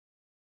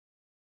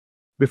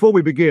Before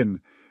we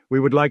begin, we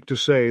would like to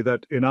say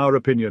that, in our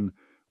opinion,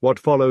 what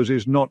follows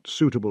is not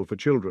suitable for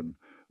children,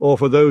 or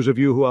for those of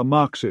you who are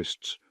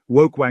Marxists,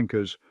 woke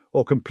wankers,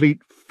 or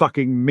complete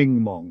fucking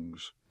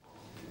ming-mongs.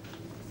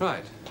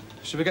 Right.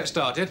 Should we get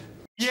started?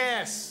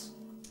 Yes!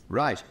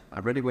 Right.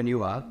 I'm ready when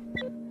you are.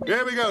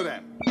 Here we go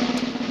then.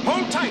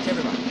 Hold tight,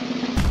 everyone.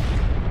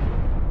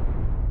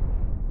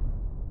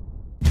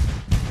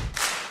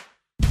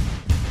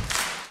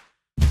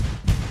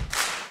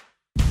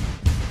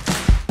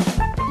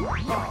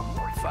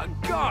 Oh, for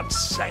God's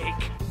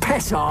sake!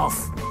 Piss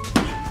off!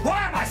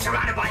 Why am I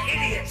surrounded by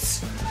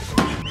idiots?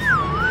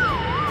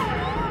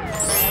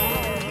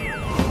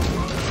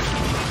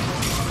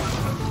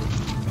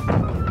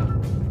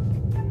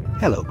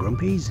 Hello,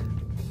 Grumpies.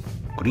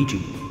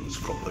 Greetings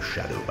from the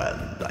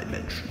Shadowband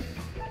Dimension.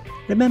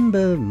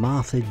 Remember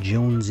Martha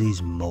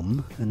Jones's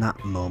mum and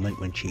that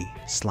moment when she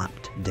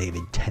slapped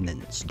David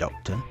Tennant's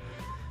doctor?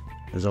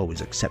 There's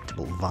always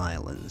acceptable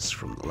violence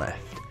from the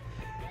left.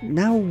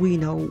 Now we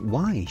know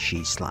why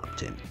she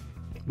slapped him.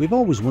 We've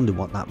always wondered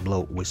what that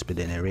bloke whispered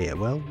in her ear.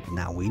 Well,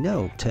 now we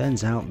know.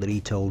 Turns out that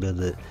he told her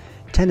that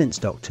Tennant's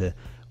doctor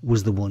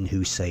was the one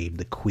who saved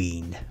the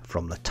Queen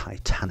from the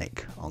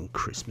Titanic on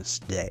Christmas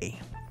Day.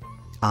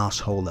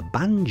 Arsehole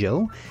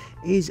Banjo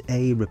is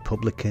a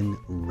Republican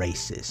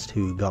racist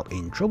who got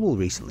in trouble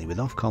recently with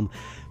Ofcom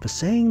for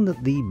saying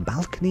that the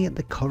balcony at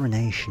the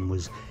coronation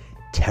was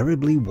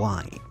terribly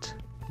white,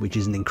 which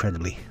is an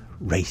incredibly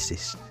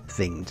racist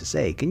thing to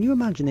say. Can you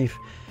imagine if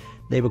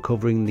they were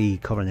covering the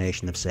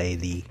coronation of, say,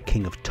 the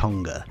King of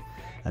Tonga,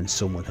 and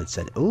someone had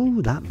said,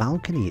 "Oh, that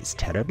balcony, it's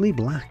terribly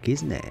black,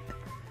 isn't it?"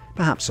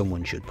 Perhaps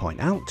someone should point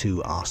out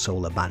to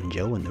Arsehole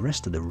Banjo and the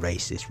rest of the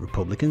racist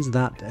Republicans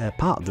that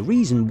part of the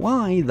reason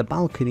why the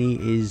balcony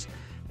is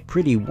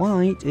pretty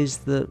white is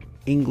that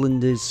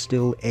England is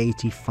still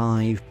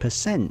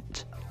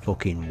 85%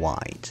 fucking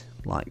white,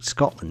 like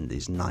Scotland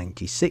is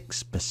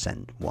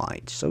 96%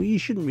 white. So you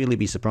shouldn't really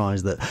be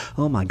surprised that,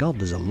 oh my god,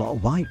 there's a lot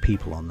of white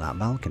people on that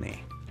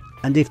balcony.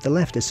 And if the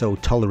left are so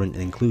tolerant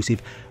and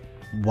inclusive,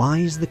 why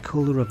is the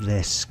colour of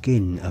their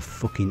skin a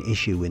fucking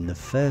issue in the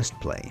first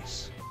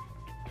place?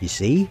 You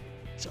see,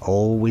 it's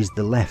always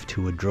the left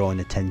who are drawing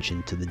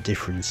attention to the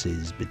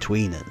differences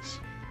between us.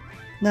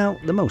 Now,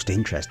 the most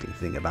interesting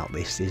thing about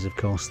this is, of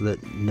course,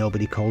 that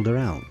nobody called her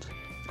out.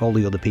 All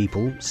the other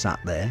people sat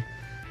there,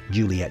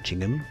 Julie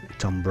Etchingham,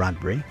 Tom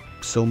Bradbury,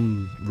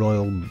 some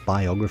royal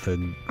biographer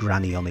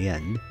granny on the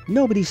end.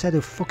 Nobody said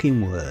a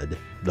fucking word,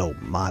 though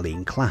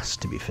Marlene Class,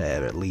 to be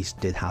fair, at least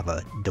did have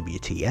a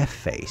WTF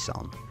face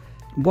on.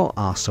 What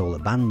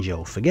Arsehole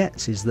Banjo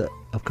forgets is that,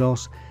 of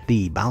course,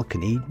 the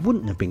balcony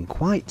wouldn't have been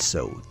quite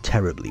so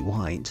terribly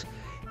white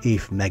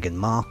if Meghan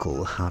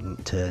Markle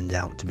hadn't turned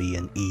out to be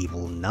an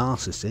evil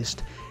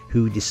narcissist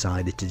who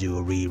decided to do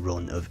a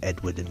rerun of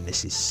Edward and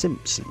Mrs.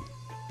 Simpson.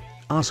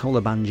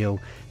 Arsehole Banjo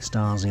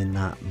stars in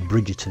that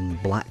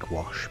Bridgerton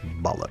Blackwash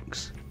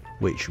bollocks,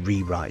 which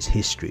rewrites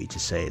history to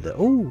say that,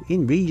 oh,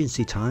 in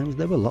Regency times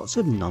there were lots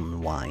of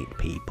non-white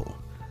people,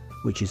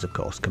 which is of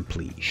course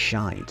complete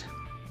shite.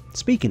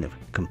 Speaking of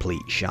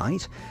complete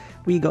shite,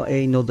 we got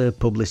another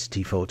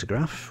publicity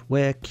photograph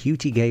where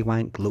Cutie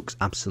Gaywank looks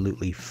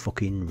absolutely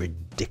fucking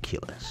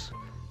ridiculous.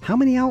 How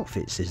many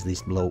outfits is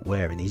this bloke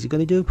wearing? Is he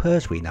going to do a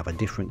Pertwee and have a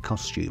different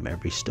costume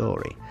every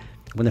story?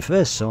 When I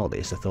first saw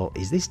this, I thought,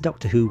 is this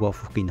Doctor Who or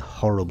fucking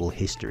Horrible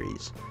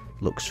Histories?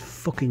 Looks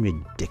fucking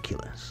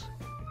ridiculous.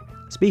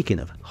 Speaking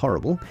of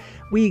horrible,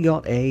 we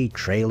got a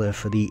trailer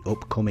for the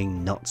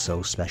upcoming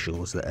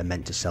not-so-specials that are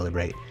meant to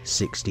celebrate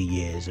 60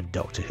 years of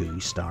Doctor Who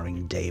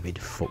starring David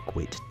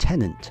Fuckwit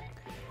Tennant.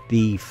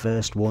 The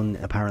first one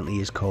apparently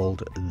is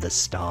called The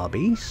Star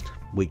Beast,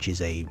 which is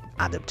a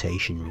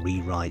adaptation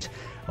rewrite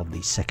of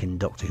the second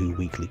Doctor Who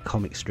weekly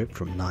comic strip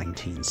from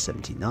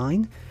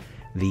 1979.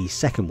 The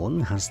second one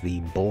has the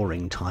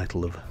boring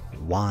title of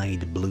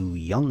Wide Blue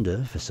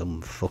Yonder for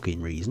some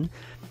fucking reason,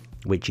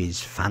 which is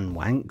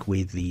fanwank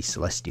with the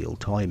Celestial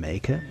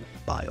Toymaker,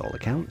 by all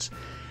accounts.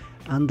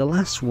 And the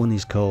last one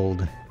is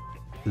called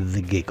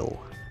The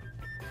Giggle.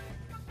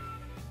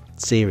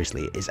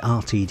 Seriously, is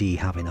RTD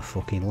having a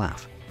fucking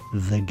laugh?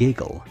 The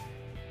Giggle.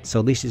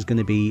 So this is going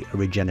to be a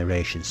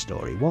regeneration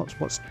story.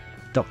 What's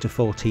Dr.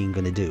 14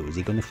 going to do? Is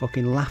he going to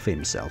fucking laugh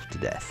himself to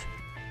death?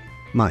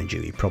 Mind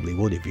you, he probably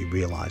would if he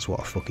realised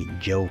what a fucking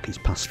joke his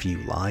past few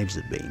lives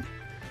have been.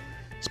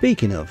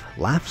 Speaking of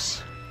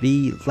laughs,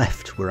 the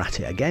left were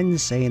at it again,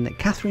 saying that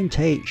Catherine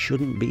Tate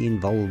shouldn't be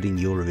involved in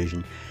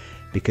Eurovision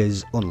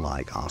because,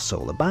 unlike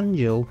Arsehole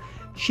Banjo,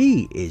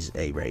 she is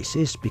a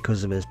racist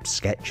because of a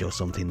sketch or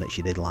something that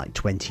she did like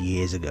 20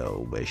 years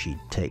ago where she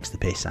takes the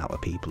piss out of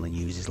people and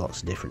uses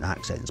lots of different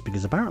accents,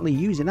 because apparently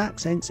using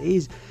accents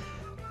is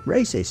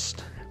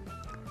racist.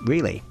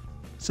 Really.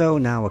 So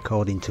now,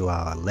 according to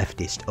our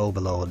leftist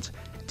overlords,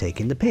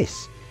 taking the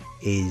piss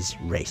is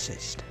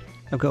racist.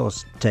 Of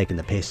course, taking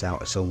the piss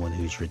out of someone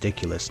who's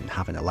ridiculous and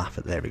having a laugh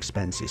at their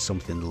expense is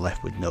something the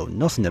left would know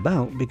nothing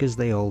about, because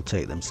they all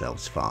take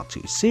themselves far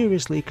too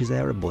seriously because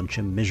they're a bunch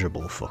of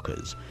miserable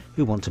fuckers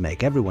who want to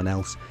make everyone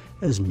else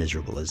as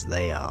miserable as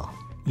they are.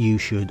 You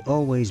should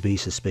always be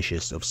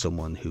suspicious of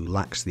someone who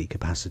lacks the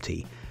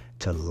capacity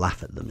to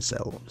laugh at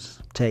themselves.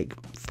 Take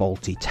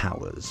Faulty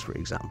Towers, for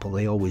example.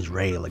 They always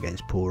rail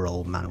against poor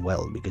old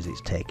Manuel because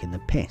it's taking the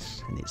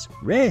piss and it's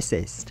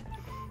racist.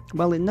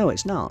 Well, no,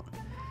 it's not.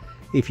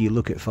 If you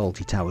look at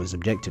Faulty Towers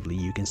objectively,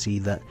 you can see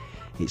that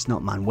it's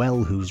not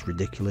Manuel who's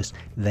ridiculous,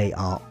 they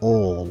are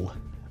all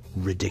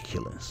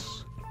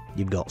ridiculous.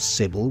 You've got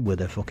Sybil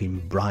with a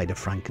fucking Bride of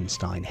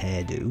Frankenstein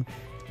hairdo,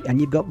 and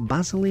you've got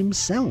Basil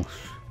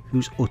himself,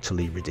 who's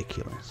utterly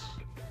ridiculous.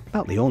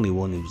 About the only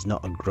one who's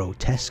not a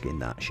grotesque in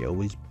that show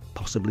is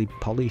possibly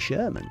Polly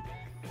Sherman.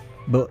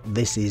 But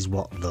this is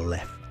what the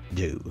left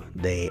do.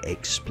 They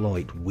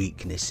exploit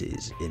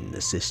weaknesses in the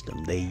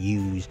system. They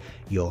use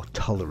your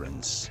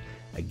tolerance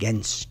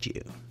against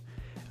you.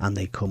 And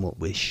they come up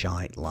with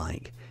shite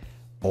like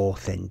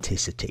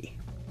authenticity.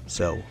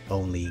 So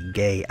only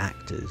gay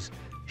actors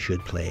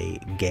should play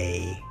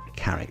gay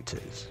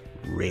characters.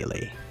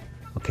 Really?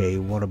 Okay,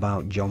 what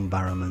about John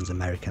Barrowman's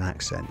American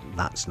accent?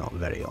 That's not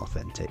very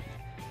authentic,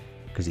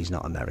 because he's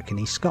not American,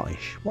 he's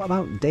Scottish. What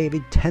about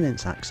David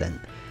Tennant's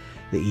accent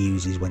that he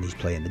uses when he's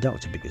playing the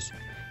Doctor? Because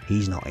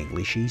he's not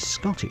English, he's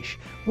Scottish.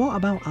 What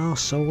about our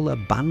solar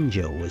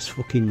banjo as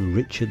fucking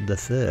Richard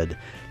III?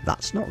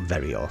 That's not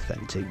very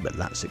authentic, but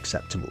that's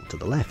acceptable to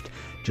the left.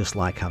 Just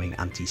like having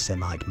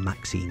anti-Semite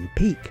Maxine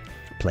Peake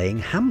playing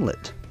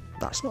Hamlet.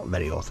 That's not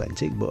very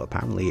authentic, but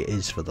apparently it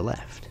is for the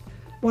left.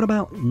 What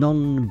about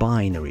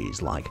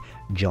non-binaries like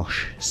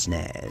Josh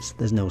Snares?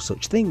 There's no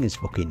such thing as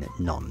fucking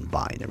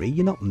non-binary.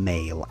 You're not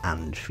male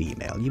and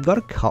female. You've got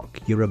a cock,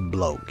 you're a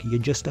bloke, you're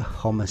just a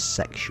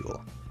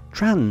homosexual.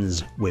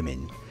 Trans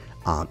women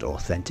aren't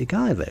authentic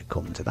either,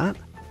 come to that.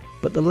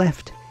 But the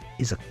left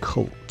is a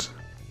cult.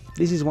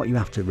 This is what you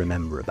have to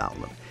remember about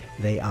them.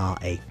 They are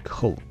a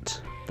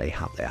cult. They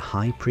have their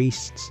high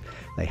priests,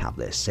 they have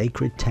their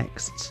sacred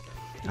texts,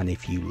 and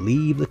if you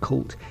leave the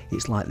cult,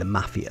 it's like the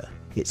mafia.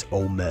 It's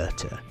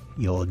omerta.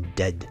 You're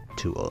dead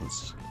to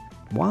us.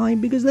 Why?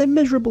 Because they're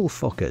miserable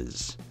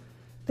fuckers.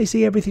 They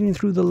see everything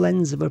through the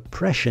lens of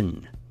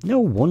oppression. No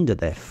wonder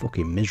they're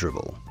fucking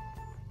miserable.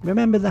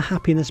 Remember the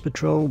Happiness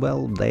Patrol?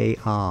 Well, they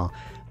are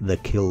the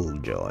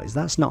Killjoys.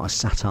 That's not a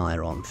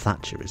satire on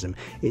Thatcherism.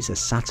 It's a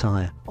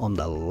satire on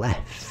the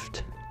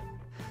left.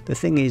 The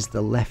thing is,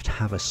 the left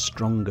have a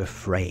stronger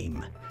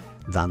frame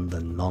than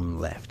the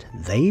non-left.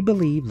 They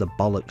believe the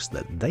bollocks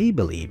that they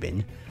believe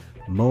in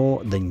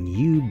more than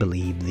you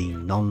believe the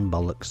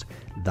non-bollocks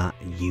that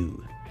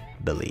you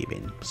believe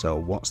in. So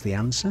what's the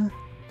answer?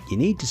 You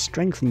need to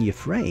strengthen your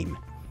frame.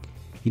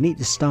 You need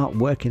to start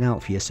working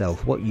out for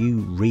yourself what you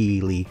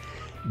really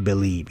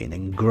believe in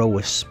and grow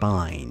a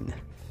spine.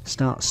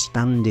 Start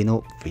standing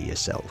up for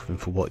yourself and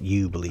for what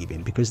you believe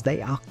in, because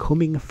they are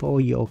coming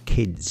for your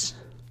kids.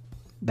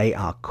 They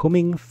are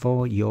coming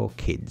for your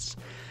kids.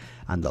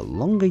 And the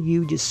longer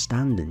you just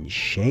stand and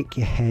shake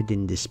your head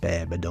in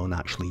despair but don't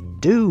actually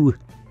do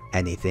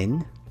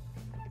anything,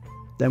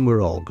 then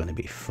we're all going to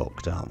be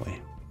fucked, aren't we?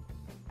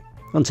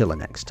 Until the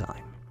next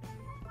time,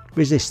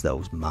 resist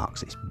those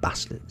Marxist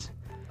bastards.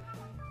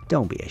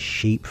 Don't be a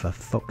sheep, for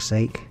fuck's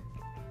sake.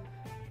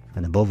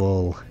 And above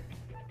all,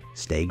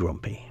 stay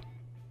grumpy.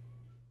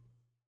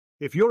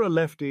 If you're a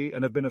lefty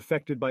and have been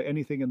affected by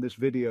anything in this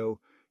video,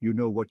 you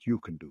know what you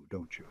can do,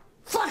 don't you?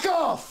 Fuck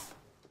off!